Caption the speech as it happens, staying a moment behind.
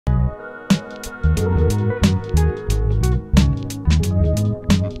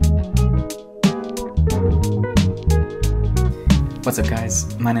What's up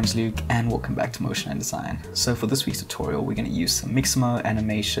guys, my name's Luke and welcome back to Motion and Design. So for this week's tutorial we're going to use some mixamo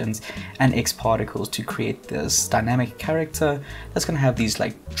animations and X particles to create this dynamic character that's going to have these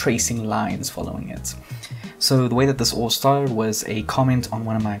like tracing lines following it. So the way that this all started was a comment on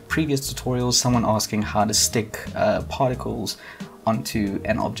one of my previous tutorials, someone asking how to stick particles onto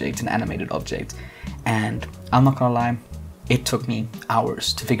an object, an animated object, and I'm not gonna lie, it took me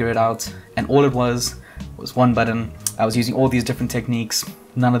hours to figure it out, and all it was one button. I was using all these different techniques,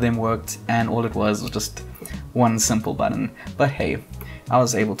 none of them worked, and all it was just one simple button. But hey, I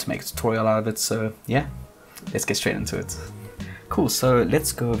was able to make a tutorial out of it, so yeah, let's get straight into it. Cool, so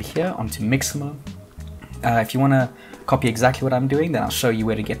let's go over here onto Mixamo. If you want to copy exactly what I'm doing, then I'll show you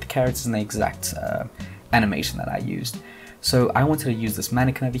where to get the characters and the exact animation that I used. So I wanted to use this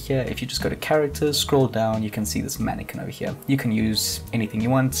mannequin over here. If you just go to characters, scroll down, you can see this mannequin over here. You can use anything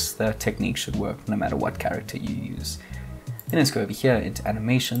you want, the technique should work no matter what character you use. Then let's go over here into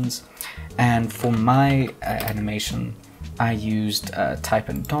animations, and for my animation I used type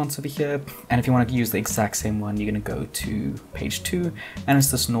and dance over here, and if you want to use the exact same one you're going to go to page 2 and it's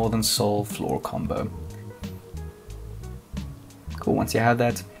this Northern Soul floor combo. Cool, once you have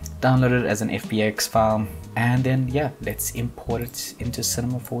that, download it as an FBX file, and then yeah, let's import it into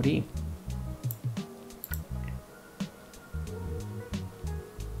Cinema 4D.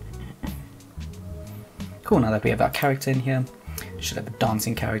 Cool, now that we have our character in here, we should have a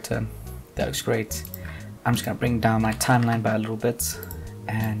dancing character. That looks great. I'm just going to bring down my timeline by a little bit,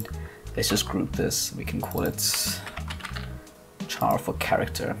 and let's just group this. We can call it char for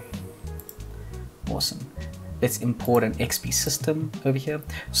character. Awesome. Let's import an XP system over here.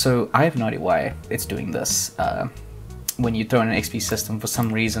 So I have no idea why it's doing this. When you throw in an XP system, for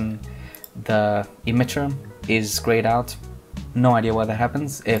some reason the emitter is grayed out. No idea why that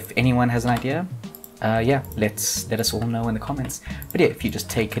happens. If anyone has an idea, yeah, let us all know in the comments. But yeah, if you just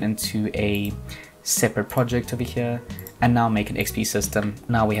take it into a separate project over here and now make an XP system,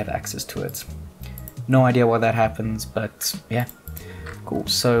 now we have access to it. No idea why that happens, but yeah. Cool,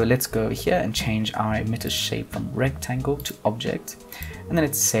 so let's go over here and change our emitter shape from rectangle to object, and then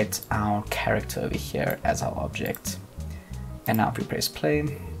let's set our character over here as our object. And now if we press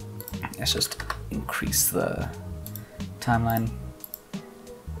play, let's just increase the timeline,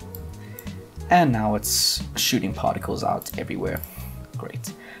 and now it's shooting particles out everywhere.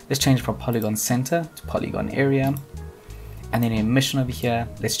 Great. Let's change from polygon center to polygon area, and then emission over here,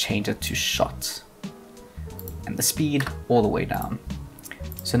 let's change it to shot, and the speed all the way down.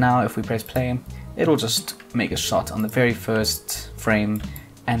 So now if we press play, it'll just make a shot on the very first frame,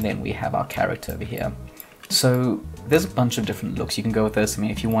 and then we have our character over here. So there's a bunch of different looks you can go with this. I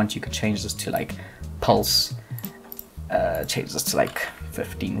mean, if you want, you could change this to like pulse, change this to like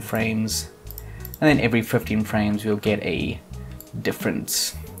 15 frames, and then every 15 frames we'll get a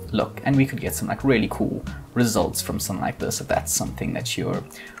different look, and we could get some like really cool results from something like this if that's something that you're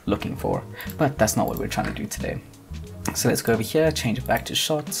looking for. But that's not what we're trying to do today. So let's go over here, change it back to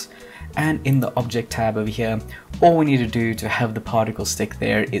shots, and in the object tab over here, all we need to do to have the particle stick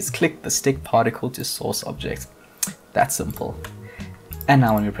there is click the stick particle to source object. That's simple. And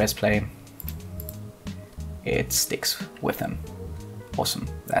now when we press play, it sticks with them. Awesome,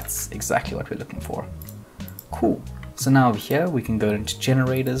 that's exactly what we're looking for. Cool, so now over here we can go into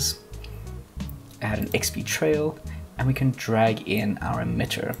generators, add an XP trail, and we can drag in our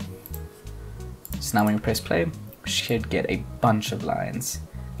emitter. So now when we press play, we should get a bunch of lines.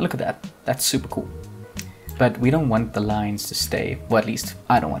 Look at that, that's super cool. But we don't want the lines to stay, well at least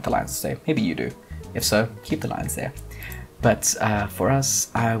I don't want the lines to stay, maybe you do. If so, keep the lines there. But for us,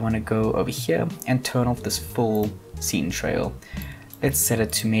 I want to go over here and turn off this full scene trail. Let's set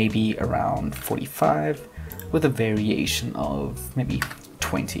it to maybe around 45 with a variation of maybe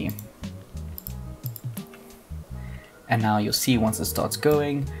 20. And now you'll see once it starts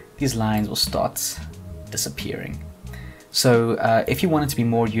going, these lines will start disappearing. So if you want it to be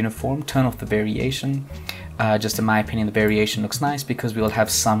more uniform, turn off the variation. Just in my opinion, the variation looks nice because we'll have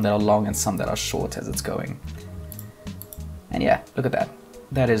some that are long and some that are short as it's going. And yeah, look at that.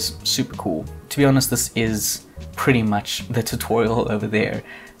 That is super cool. To be honest, this is pretty much the tutorial over there.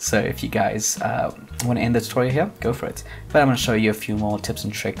 So if you guys want to end the tutorial here, go for it. But I'm going to show you a few more tips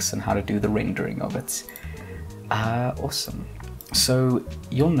and tricks on how to do the rendering of it. Awesome. So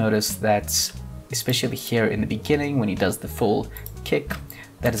you'll notice that especially over here in the beginning when he does the full kick,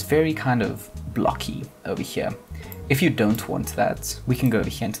 that is very kind of blocky over here. If you don't want that, we can go over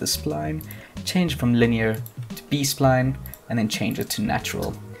here into the spline, change from linear to B-spline, and then change it to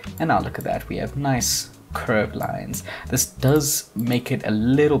natural. And now look at that, we have nice curved lines. This does make it a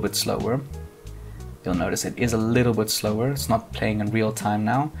little bit slower, you'll notice it is a little bit slower. It's not playing in real time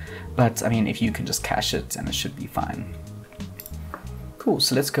now, but I mean, if you can just cache it, and it should be fine. Cool,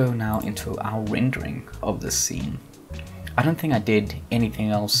 so let's go now into our rendering of this scene. I don't think I did anything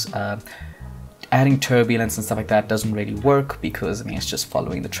else. Adding turbulence and stuff like that doesn't really work because I mean, it's just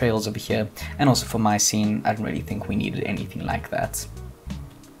following the trails over here. And also for my scene, I don't really think we needed anything like that.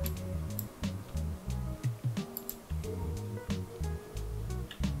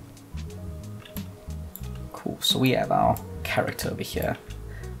 Cool, so we have our character over here.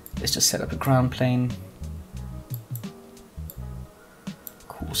 Let's just set up a ground plane.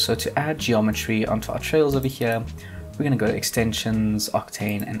 Cool, so to add geometry onto our trails over here, we're going to go to extensions,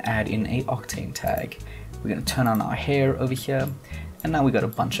 Octane, and add in a Octane tag. We're going to turn on our hair over here, and now we got a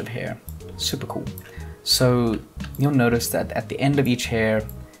bunch of hair. Super cool. So you'll notice that at the end of each hair,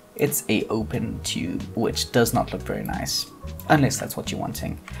 it's a open tube, which does not look very nice, unless that's what you're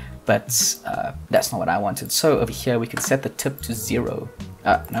wanting. But that's not what I wanted. So over here, we can set the tip to 0.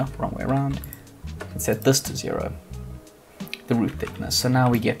 No, wrong way around. We can set this to 0. The root thickness. So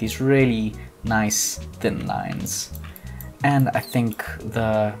now we get these really nice thin lines. And I think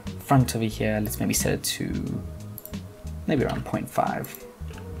the front over here, let's maybe set it to maybe around 0.5.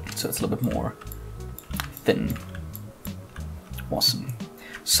 So it's a little bit more thin. Awesome.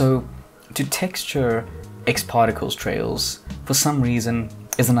 So to texture X particles trails, for some reason,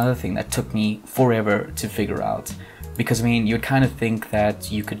 is another thing that took me forever to figure out. Because I mean, you'd kind of think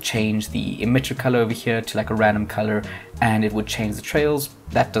that you could change the emitter color over here to like a random color and it would change the trails.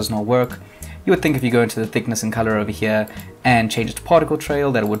 That does not work. You would think if you go into the thickness and color over here and change it to particle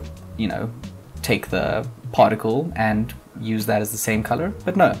trail, that it would, you know, take the particle and use that as the same color.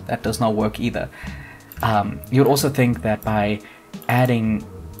 But no, that does not work either. You would also think that by adding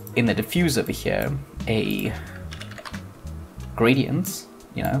in the diffuse over here a gradient,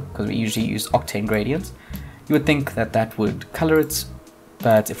 you know, because we usually use Octane gradients, you would think that that would color it,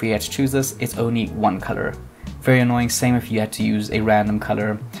 but if we had to choose this, it's only one color. Very annoying. Same if you had to use a random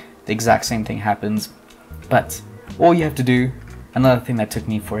color, the exact same thing happens. But all you have to do, another thing that took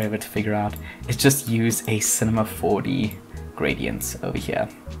me forever to figure out, is just use a Cinema 4D gradient over here.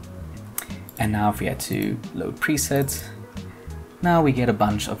 And now if we had to load presets, now we get a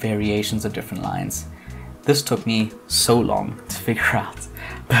bunch of variations of different lines. This took me so long to figure out,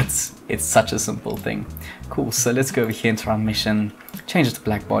 but it's such a simple thing. Cool, so let's go over here into our mission, change it to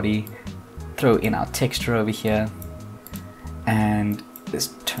black body, throw in our texture over here, and let's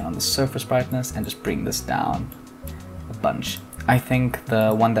turn on the surface brightness and just bring this down a bunch. I think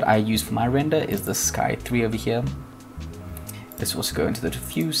the one that I use for my render is the Sky 3 over here. Let's also go into the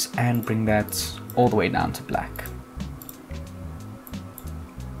diffuse and bring that all the way down to black.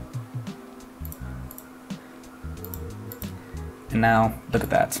 And now, look at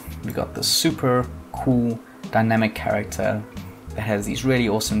that. We got this super cool dynamic character that has these really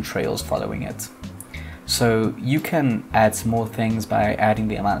awesome trails following it. So you can add some more things by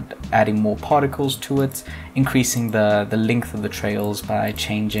adding more particles to it, increasing the length of the trails by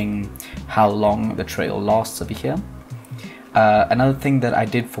changing how long the trail lasts over here. Another thing that I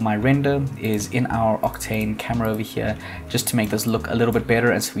did for my render is in our Octane camera over here, just to make this look a little bit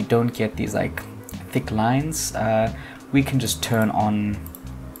better and so we don't get these like thick lines, we can just turn on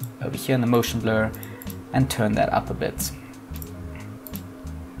over here in the motion blur and turn that up a bit.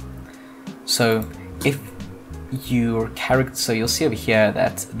 So if your character, so you'll see over here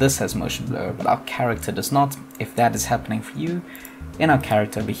that this has motion blur, but our character does not. If that is happening for you, in our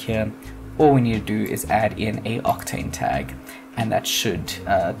character over here, all we need to do is add in a Octane tag, and that should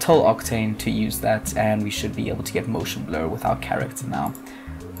tell Octane to use that, and we should be able to get motion blur with our character now.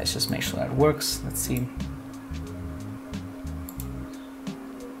 Let's just make sure that works. Let's see.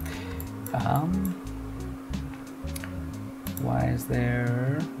 Why is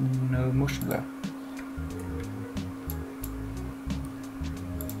there no motion blur?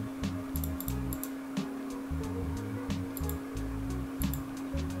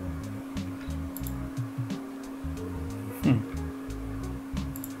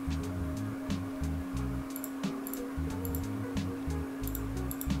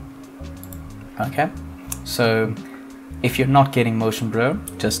 Okay, so if you're not getting motion blur,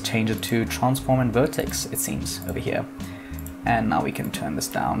 just change it to transform and vertex, it seems, over here. And now we can turn this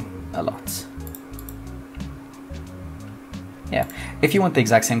down a lot. Yeah, if you want the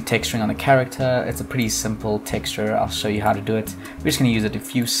exact same texturing on the character, it's a pretty simple texture. I'll show you how to do it. We're just going to use a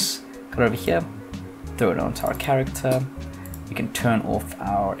diffuse color over here, throw it onto our character. We can turn off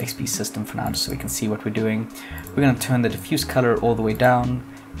our XP system for now just so we can see what we're doing. We're going to turn the diffuse color all the way down.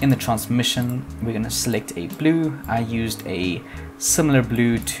 In the transmission, we're going to select a blue. I used a similar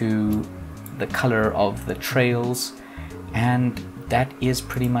blue to the color of the trails, and that is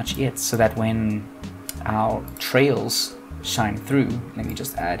pretty much it. So that when our trails shine through, let me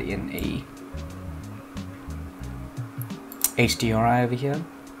just add in a HDRI over here.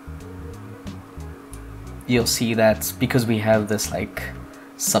 You'll see that because we have this like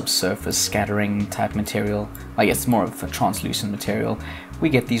subsurface scattering type material, I guess more of a translucent material, we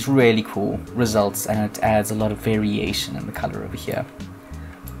get these really cool results, and it adds a lot of variation in the color over here.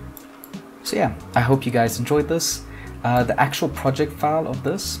 So yeah, I hope you guys enjoyed this. The actual project file of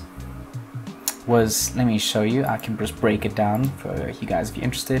this was, let me show you, I can just break it down for you guys if you're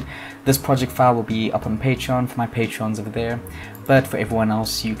interested. This project file will be up on Patreon for my Patreons over there, but for everyone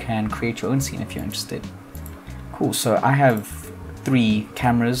else you can create your own scene if you're interested. Cool, so I have 3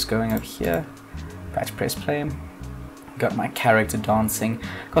 cameras going over here. If I press play, got my character dancing,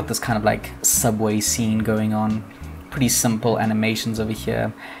 got this kind of like subway scene going on, pretty simple animations over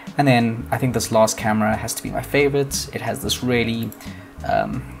here. And then I think this last camera has to be my favorite. It has this really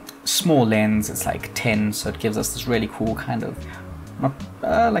small lens, it's like 10, so it gives us this really cool kind of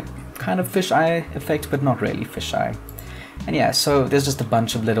like kind of fisheye effect, but not really fisheye. And yeah, so there's just a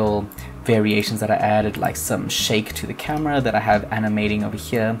bunch of little variations that I added, like some shake to the camera that I have animating over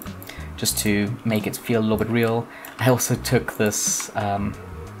here just to make it feel a little bit real. I also took this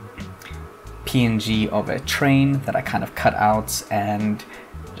PNG of a train that I kind of cut out and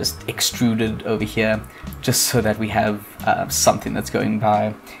just extruded over here, just so that we have something that's going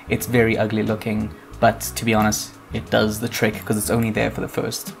by. It's very ugly looking, but to be honest, it does the trick because it's only there for the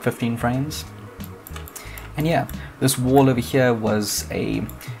first 15 frames. And yeah, this wall over here was a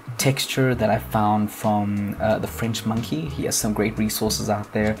texture that I found from the French Monkey. He has some great resources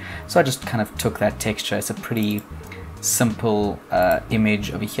out there, so I just kind of took that texture. It's a pretty simple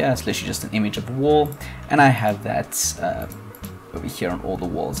image over here. It's literally just an image of the wall, and I have that over here on all the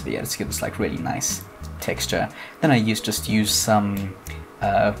walls over here to give this like really nice texture. Then I just used some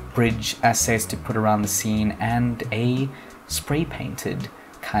bridge assets to put around the scene, and a spray painted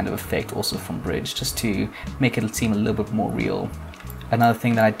kind of effect also from bridge, just to make it seem a little bit more real. Another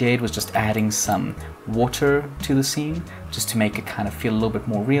thing that I did was just adding some water to the scene, just to make it kind of feel a little bit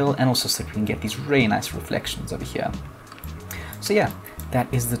more real, and also so we can get these really nice reflections over here. So yeah,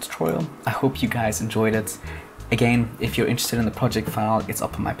 that is the tutorial. I hope you guys enjoyed it. Again, if you're interested in the project file, it's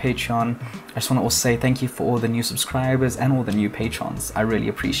up on my Patreon. I just want to also say thank you for all the new subscribers and all the new patrons. I really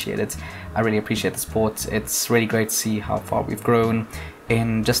appreciate it. I really appreciate the support. It's really great to see how far we've grown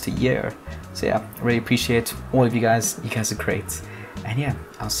in just a year. So yeah, I really appreciate all of you guys. You guys are great. And yeah,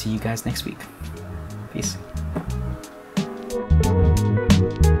 I'll see you guys next week. Peace.